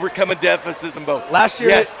 overcoming deficits in both. Last year,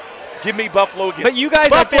 yes. Give me Buffalo again. But you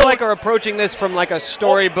guys, I feel like, are approaching this from like a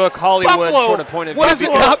storybook Hollywood sort of point of view. What has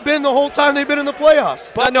it not been the whole time they've been in the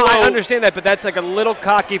playoffs? No, I understand that, but that's like a little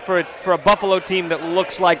cocky for a Buffalo team that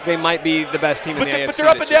looks like they might be the best team in the AFC. But they're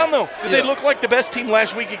up and down, though. They look like the best team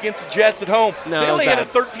last week against the Jets at home. No, they only had a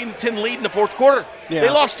 13-10 lead in the fourth quarter. Yeah. They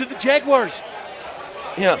lost to the Jaguars.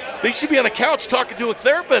 Yeah. They should be on a couch talking to a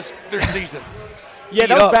therapist this season. Yeah,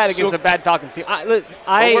 that was bad against a bad Falcons team. Or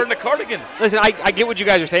wearing the cardigan. Listen, I get what you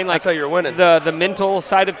guys are saying. Like, that's how you're winning. The mental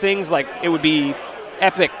side of things, like it would be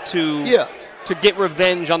epic to get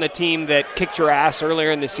revenge on the team that kicked your ass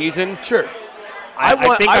earlier in the season. Sure.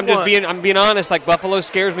 I'm being honest. Like Buffalo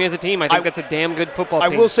scares me as a team. I think that's a damn good football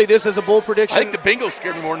team. I will say this as a bold prediction. I think the Bengals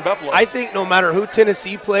scare me more than Buffalo. I think no matter who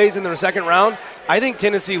Tennessee plays in the second round, I think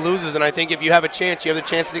Tennessee loses, and I think if you have a chance, you have the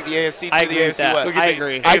chance to take the AFC to the AFC West. I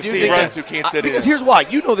agree. I do think runs who can't sit because here's why.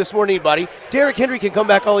 You know this more than anybody. Derrick Henry can come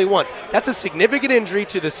back all he wants. That's a significant injury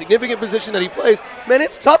to the significant position that he plays. Man,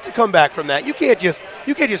 it's tough to come back from that. You can't just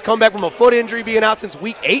come back from a foot injury being out since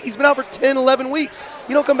week 8. He's been out for 10, 11 weeks.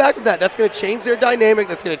 You don't come back from that. That's going to change their dynamic.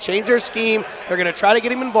 That's going to change their scheme. They're going to try to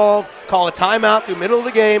get him involved, call a timeout through the middle of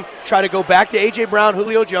the game, try to go back to A.J. Brown,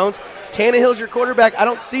 Julio Jones. Tannehill's your quarterback. I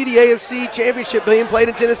don't see the AFC Championship being played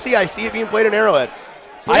in Tennessee. I see it being played in Arrowhead.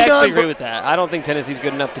 I actually agree with that. I don't think Tennessee's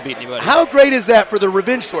good enough to beat anybody. How great is that for the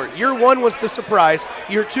revenge tour? Year 1 was the surprise.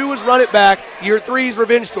 Year 2 is run it back. Year 3 is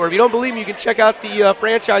revenge tour. If you don't believe me, you can check out the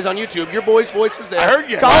franchise on YouTube. Your boy's voice was there. I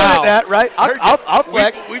heard you. Calling it that, right? I'll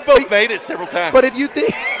flex. We both made it several times. But if you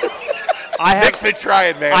think... Nick's been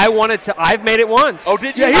trying, man. I've made it once. Oh,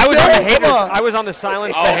 did you? Yeah, I was on the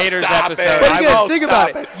Silence the Haters episode. But again, think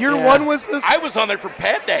about it. Year 1 was this. I was on there for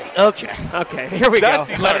Pat Day. Okay, here we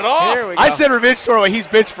Dusty go. let it off. Here we go. I said revenge tour while he's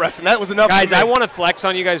bench pressing. That was enough. Guys, I want to flex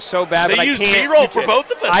on you guys so bad, but I can't. They use B-roll for both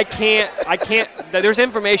of us. I can't. There's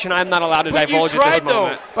information I'm not allowed to divulge at this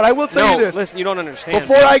moment. But I will tell you this. Listen, you don't understand.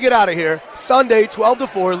 Before I get out of here, Sunday,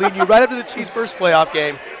 12-4, leading you right up to the Chiefs' first playoff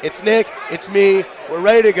game. It's Nick. It's me. We're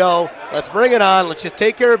ready to go. Let's bring it on. Let's just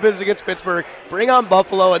take care of business against Pittsburgh. Bring on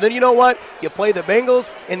Buffalo. And then you know what? You play the Bengals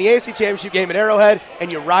in the AFC Championship game at Arrowhead, and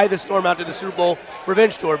you ride the storm out to the Super Bowl.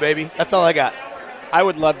 Revenge tour, baby. That's all I got. I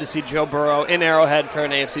would love to see Joe Burrow in Arrowhead for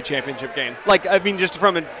an AFC Championship game. Like, I mean, just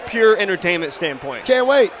from a pure entertainment standpoint. Can't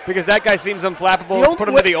wait. Because that guy seems unflappable. Let's put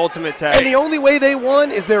him to the ultimate test. And the only way they won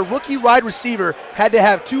is their rookie wide receiver had to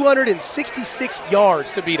have 266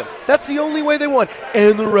 yards to beat him. That's the only way they won.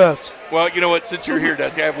 And the refs. Well, you know what? Since you're here,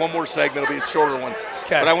 Dusty, I have one more segment. It'll be a shorter one.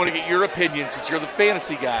 Okay. But I want to get your opinion since you're the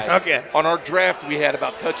fantasy guy. Okay. On our draft, we had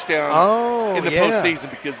about touchdowns in the postseason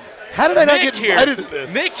because how did I not get invited to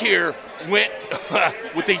this? Nick here went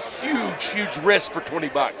with a huge risk for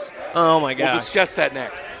 $20. Oh, my gosh. We'll discuss that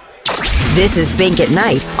next. This is Bink at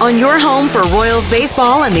Night on your home for Royals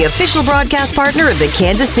baseball and the official broadcast partner of the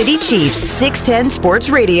Kansas City Chiefs, 610 Sports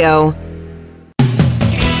Radio.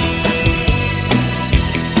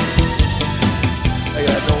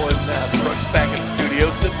 Back in the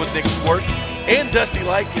studio, sitting with Nick Schwerdt and Dusty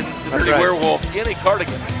Likins, the dirty werewolf, in a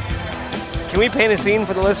cardigan. Can we paint a scene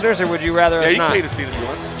for the listeners, or would you rather us not? Yeah, you can paint a scene if you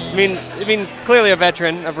want. I mean, clearly a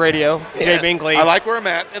veteran of radio, Jay Binkley. I like where I'm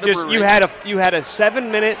at. You had a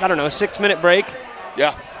 7-minute, I don't know, 6-minute break.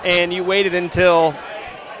 Yeah. And you waited until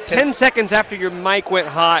 10 seconds after your mic went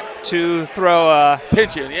hot to throw a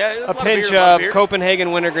pinch of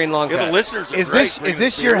Copenhagen Wintergreen long cut. Yeah, the listeners are is great. Is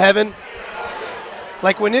this your heaven?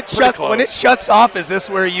 Like when it shuts off, is this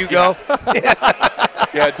where you go? Yeah.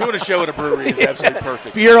 Yeah, doing a show at a brewery is absolutely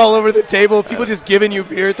perfect. Beer all over the table. People just giving you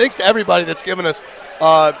beer. Thanks to everybody that's given us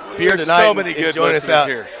beer There's tonight. so many good listeners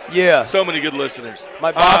here. Yeah. So many good listeners.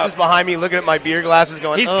 My boss is behind me looking at my beer glasses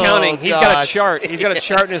going, He's oh, counting. He's got a gosh." chart. He's got a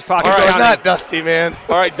chart in his pocket. All He's right, counting. not Dusty, man.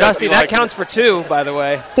 All right, Dusty, that Likins. counts for 2, by the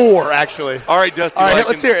way. 4, actually. All right, Dusty. All right, Likins,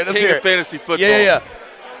 let's hear it. Let's king hear of it. fantasy football. Yeah.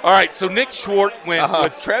 All right, so Nick Schwerdt went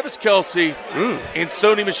with Travis Kelce and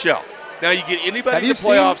Sony Michel. Now, you get anybody Have in you the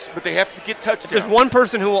playoffs, but they have to get touchdowns. There's one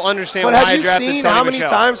person who will understand But why have I you drafted seen Sony how many Michel.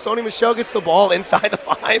 times Sony Michel gets the ball inside the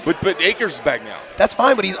 5? But Akers is back now. That's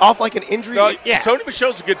fine, but he's off like an injury. No, Yeah. Sony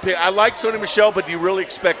Michel's a good pick. I like Sony Michel, but do you really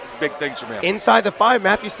expect big things from him? Inside the 5,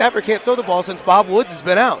 Matthew Stafford can't throw the ball since Bob Woods has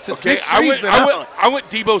been out. Since Okay, Big Tree's been out. I went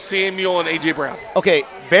Debo Samuel and A.J. Brown. Okay,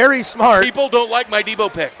 very smart. People don't like my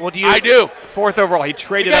Debo pick. Well, do you- I do. 4th overall. He The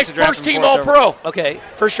traded up guy's to draft first him team 4th overall. All-Pro. Okay,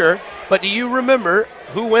 for sure. But do you remember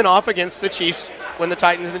who went off against the Chiefs when the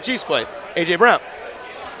Titans and the Chiefs played? A.J. Brown.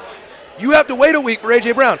 You have to wait a week for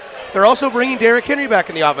A.J. Brown. They're also bringing Derrick Henry back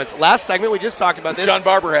in the offense. Last segment, we just talked about this. John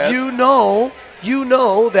Barber has. You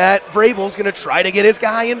know that Vrabel's going to try to get his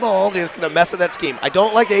guy involved, and it's going to mess up that scheme. I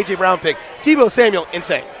don't like the A.J. Brown pick. Debo Samuel,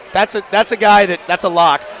 insane. That's a guy that's a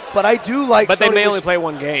lock. But I do like But they Sony may only Mich- play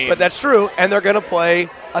one game. But that's true, and they're going to play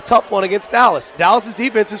a tough one against Dallas. Dallas's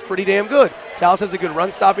defense is pretty damn good. Dallas has a good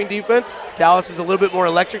run-stopping defense. Dallas is a little bit more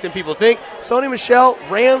electric than people think. Sony Michel,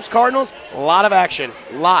 Rams, Cardinals, a lot of action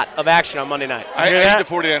on Monday night. I hear think that?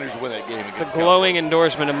 the 49ers win that game against It's a glowing Cowboys.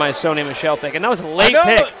 endorsement of my Sony Michel pick. And that was a late I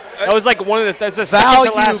know. pick. That was like one of the that's the Value,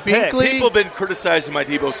 second to last pick. Binkley. People have been criticizing my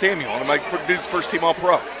Debo Samuel, and I'm like, for dude's first team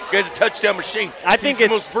All-Pro. The guy's a touchdown machine. I think He's the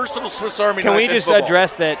it's- most versatile Swiss Army Can knife we in just football.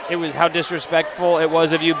 address that it was how disrespectful it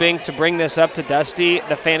was of you, Bink, to bring this up to Dusty,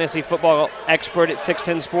 the fantasy football expert at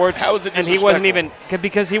 610 Sports? How is it And he wasn't disrespectful? even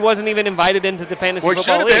because he wasn't even invited into the fantasy Well, he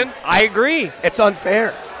football should have league. been. I agree. It's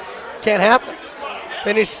unfair. Can't happen.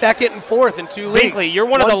 Finished 2nd and 4th in 2 leagues. Binkley, you're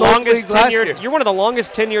one of the Won both longest leagues last year. tenured. You're one of the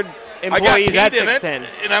longest tenured I got employees Pete at in it,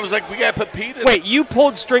 610. and I was like, we got to put Pete in it. Wait, you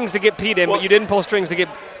pulled strings to get Pete in, Well, but you didn't pull strings to get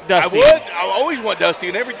I Dusty. would. I always want Dusty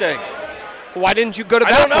and everything. Why didn't you go to I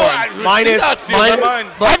bat don't know. for him?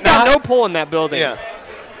 But I've got not- no pull in that building. Yeah.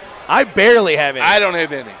 I barely have any. I don't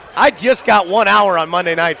have any. I just got 1 hour on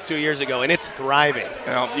Monday nights 2 years ago, and it's thriving.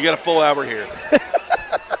 No, you got a full hour here.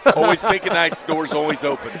 Always picking nights, doors always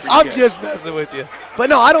open. for you I'm guys. just messing with you. But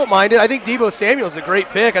no, I don't mind it. I think Debo Samuel's a great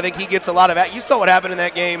pick. I think he gets a lot of – you saw what happened in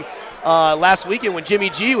that game last weekend when Jimmy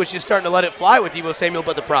G was just starting to let it fly with Debo Samuel.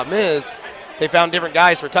 But the problem is they found different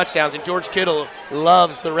guys for touchdowns, and George Kittle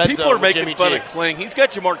loves the red People zone are with making Jimmy fun G. of Kling. He's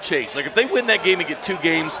got Jamar Chase. Like, if they win that game and get 2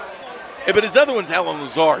 games, but his other one's Alan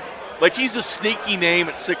Lazard. Like, he's a sneaky name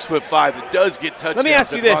at 6'5" that does get touchdowns. Let me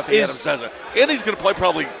ask you that this, Devontae Adams doesn't. And he's going to play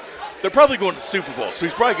probably – they're probably going to the Super Bowl, so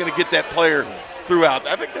he's probably going to get that player throughout.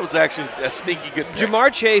 I think that was actually a sneaky good pick.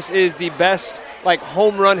 Jamar Chase is the best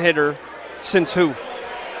home run hitter since who?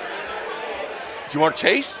 Jamar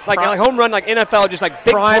Chase? Like home run, like NFL, just like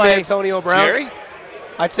big Prime play. Antonio Brown. Jerry?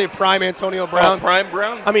 I'd say prime Antonio Brown. Prime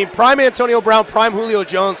Brown? I mean, prime Antonio Brown, prime Julio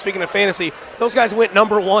Jones. Speaking of fantasy, those guys went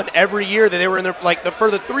number 1 every year that they were in their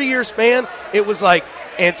for the 3-year span. It was like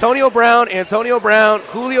Antonio Brown,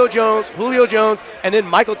 Julio Jones, and then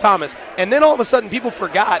Michael Thomas. And then all of a sudden, people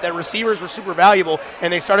forgot that receivers were super valuable,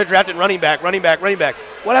 and they started drafting running back.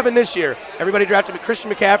 What happened this year? Everybody drafted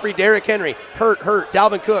Christian McCaffrey, Derrick Henry, hurt.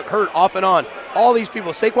 Dalvin Cook, hurt, off and on. All these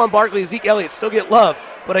people, Saquon Barkley, Zeke Elliott, still get love.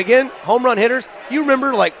 But again, home run hitters, you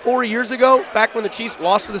remember 4 years ago, back when the Chiefs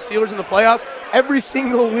lost to the Steelers in the playoffs, every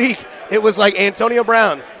single week it was like Antonio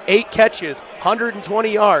Brown, 8 catches,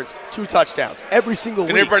 120 yards, 2 touchdowns, every single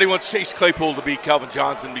And week. everybody wants Chase Claypool to beat Calvin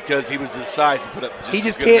Johnson because he was his size and put up He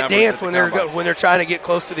just good can't numbers dance at the when they're combine. when they're trying to get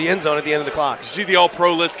close to the end zone at the end of the clock. Did you see the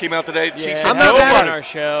All-Pro list came out today? Chiefs Yeah, had I'm not mad on at our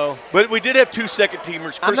show. But we did have 2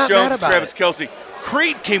 second-teamers, I'm Chris not Jones mad and about Travis it. Kelce.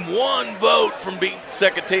 Creed came 1 vote from being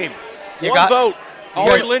second team. You One got- vote. you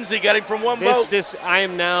Corey guys- Lindsey got him from 1 vote. I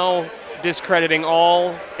am now discrediting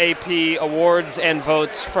all AP awards and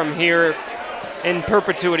votes from here in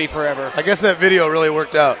perpetuity forever. I guess that video really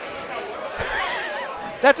worked out.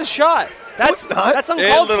 That's a shot. That's it's not. That's Yeah,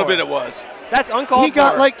 uncalled a little for. bit it was. That's uncalled He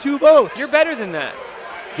got for. 2 votes. You're better than that.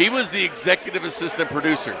 He was the executive assistant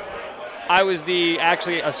producer. I was the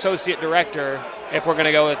actually associate director, if we're going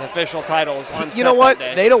to go with official titles. On You know what? Set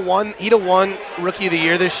that day. He'd have won Rookie of the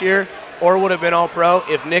Year this year, or would have been All-Pro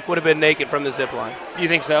if Nick would have been naked from the zip line. You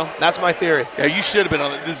think so? That's my theory. Yeah, you should have been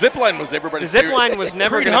on it. The zip line was everybody's The zip favorite. line was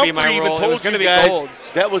never Creed going to be my Humphrey even role. It told was going to you be guys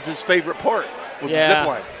Gold's. that was his favorite part, was the Yeah. zip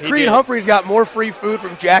line. He Creed did. Humphrey's got more free food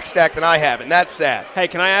from Jack Stack than I have, and that's sad. Hey,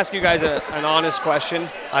 can I ask you guys an honest question?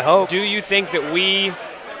 I hope. Do you think that we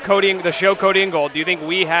the show Cody and Gold, do you think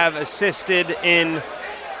we have assisted in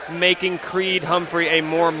making Creed Humphrey a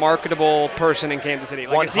more marketable person in Kansas City?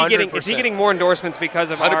 Like, is he getting more endorsements because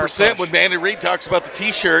of 100%. When Manny Reed talks about the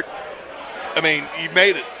T-shirt, I mean, you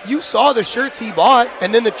made it. You saw the shirts he bought,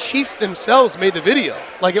 and then the Chiefs themselves made the video.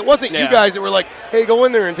 Like, it wasn't you guys that were like, hey, go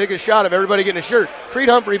in there and take a shot of everybody getting a shirt. Creed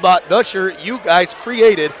Humphrey bought the shirt you guys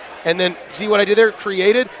created, and then see what I did there?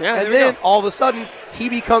 Created. Yeah, and then all of a sudden, he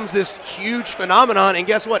becomes this huge phenomenon, and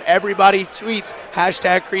guess what? Everybody tweets,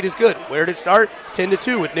 hashtag Creed is good. Where did it start?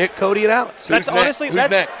 10-2 with Nick, Cody, and Alex. Who's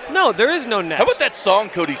next? No, there is no next. How about that song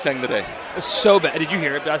Cody sang today? It's so bad. Did you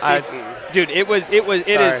hear it, Dusty? Dude, it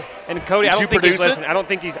is. And Cody, I don't think he's listening. I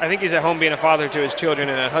think he's at home being a father to his children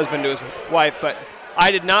and a husband to his wife, but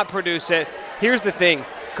I did not produce it. Here's the thing.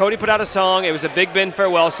 Cody put out a song. It was a Big Ben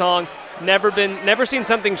farewell song. Never seen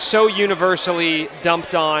something so universally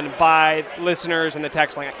dumped on by listeners in the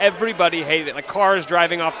text line. Everybody hated it. Like cars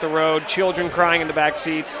driving off the road, children crying in the back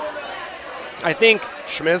seats. I think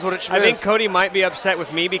Schmiz what it schmiz. I think Cody might be upset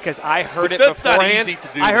with me because I heard it beforehand.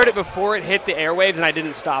 I heard it before it hit the airwaves and I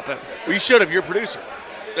didn't stop him. Well, you should have. You're a producer.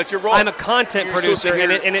 That's your role. I'm a content producer,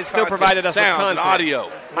 and it still provided us with content.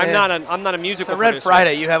 Audio. I'm not a musical producer. It's a Red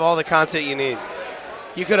Friday. You have all the content you need.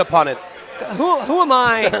 You could have punted. Who am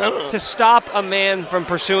I to stop a man from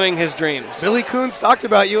pursuing his dreams? Billy Coons talked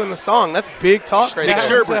about you in the song. That's big talk right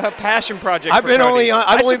there. That's a passion project. I've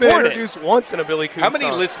only been introduced once in a Billy Coons song. How many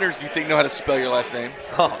song. listeners do you think know how to spell your last name?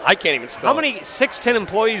 Oh, I can't even spell How many 6'10"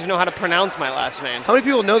 employees know how to pronounce my last name? How many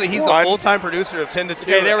people know that he's the full-time producer of 10-2?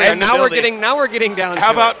 Okay, there we go. Now we're getting down to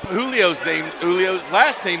How about Julio's name? Julio's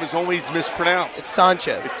last name is always mispronounced. It's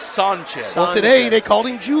Sanchez. It's Sanchez. Well, today they called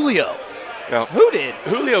him Julio. No. Who did?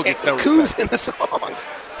 Julio gets no Coons in the song.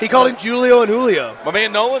 He called him Julio and Julio. My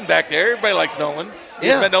man Nolan back there. Everybody likes Nolan. You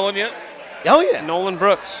met Nolan yet? Oh, yeah. Nolan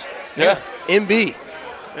Brooks. Yeah. MB.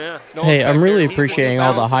 Yeah. Hey, I'm really appreciating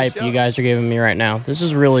all the hype you guys are giving me right now. This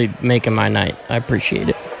is really making my night. I appreciate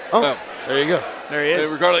it. Oh, there you go. There he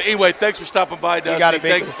is. Regardless, anyway, thanks for stopping by, Dusty. You got it,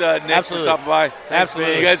 thanks, Nick, for stopping by.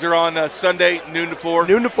 Absolutely. You guys are on Sunday, noon to 4.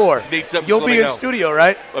 Noon to 4. If you need something, You'll be in studio,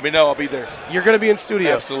 right? Let me know. I'll be there. You're going to be in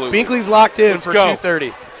studio. Absolutely. Binkley's locked in Let's for go.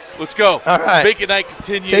 2:30. Let's go. All right. Bink at Night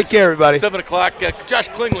continues. Take care, everybody. 7 o'clock. Josh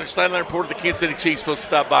Klingler, sideline reporter of the Kansas City Chiefs, supposed to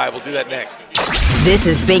stop by. We'll do that next. This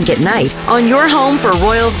is Bink at Night on your home for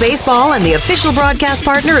Royals baseball and the official broadcast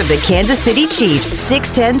partner of the Kansas City Chiefs,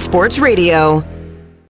 610 Sports Radio.